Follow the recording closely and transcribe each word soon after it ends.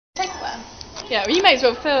Yeah, well, you may as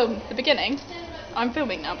well film the beginning. I'm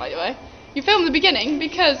filming now, by the way. You film the beginning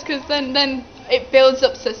because then it builds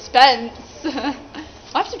up suspense. I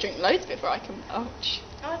have to drink loads before I can. Ouch.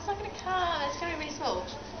 Oh, it's not gonna come. It's gonna be really small.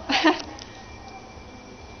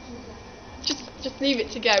 Just leave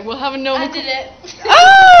it to go. We'll have a normal. I did it.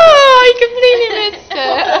 Oh, I completely missed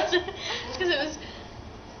it. Because it was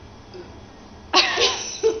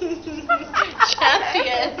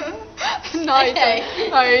champion. Nice. Okay.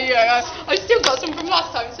 Oh yeah. I still got some from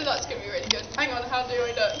last time, so that's gonna be really good. Hang on, how do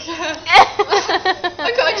I look?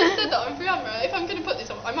 Okay, I just said that on camera. If I'm gonna put this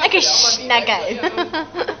on, I might put it on my video.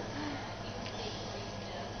 Go.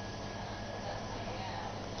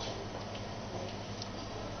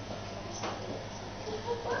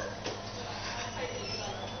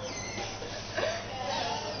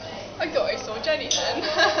 I thought I saw Jenny then.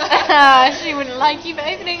 She wouldn't like you for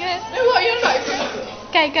opening it. No, what are you on about?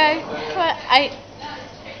 Okay, go. Come on, Hey,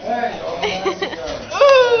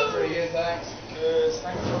 Ooh. for a year, thanks.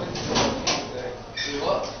 Thanks for do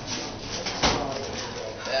what?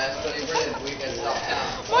 Yeah, it's pretty brilliant. Weekend stuff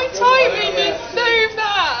now. My timing is so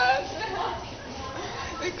bad.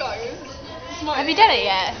 The guy was smiling. have you done it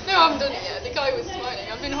yet? No, I haven't done it yet. The guy was smiling.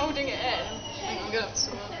 I've been holding it in. Hang on, I'm gonna have to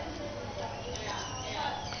swallow.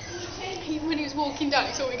 When he was walking down,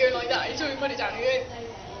 he saw me going like that. He saw me put it down. He went,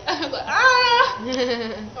 I was like, ah!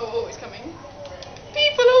 Oh, it's coming.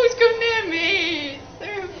 People always come near me. It's so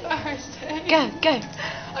embarrassing. Go.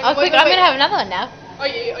 Oh, Quick, I'm gonna have another one now. Are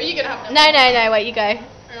you gonna have another? No, wait, you go.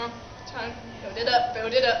 Hang on, time.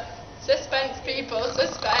 Build it up. Suspense, people,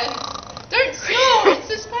 suspense. Don't snore, it's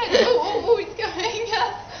suspense. Oh, it's going.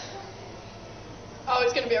 Oh,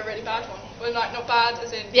 it's gonna be a really bad one. Well, like, not bad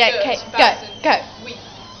as in Yeah, good, okay, bad as in go. weak.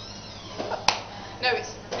 No,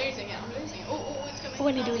 it's losing it. I'm losing it. Oh, it's coming.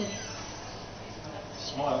 What are you doing?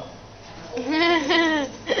 Smile. I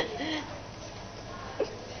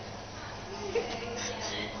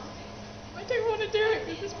don't want to do it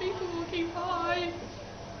because there's people walking by.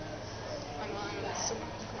 Hang on, there's someone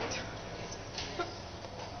who's coming.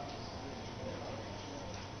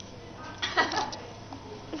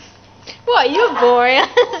 What? You're boring.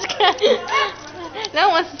 No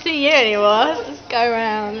one wants to see you anymore. Just go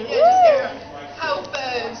around. Yeah, just go around.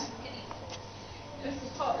 Helpers. This is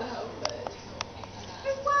part of the helpers.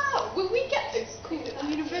 Oh wow, will we get those cool little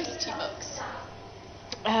university mugs?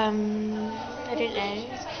 I don't know.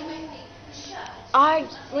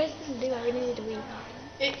 Where's the do? I really need a wee.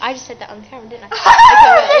 I just said that on camera, didn't I?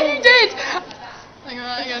 You did! Hang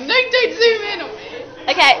on. No, don't zoom in on me.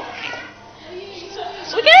 Okay.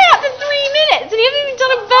 We're going out for 3 minutes and you haven't even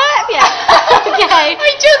done a burp yet. Okay.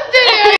 I just did it!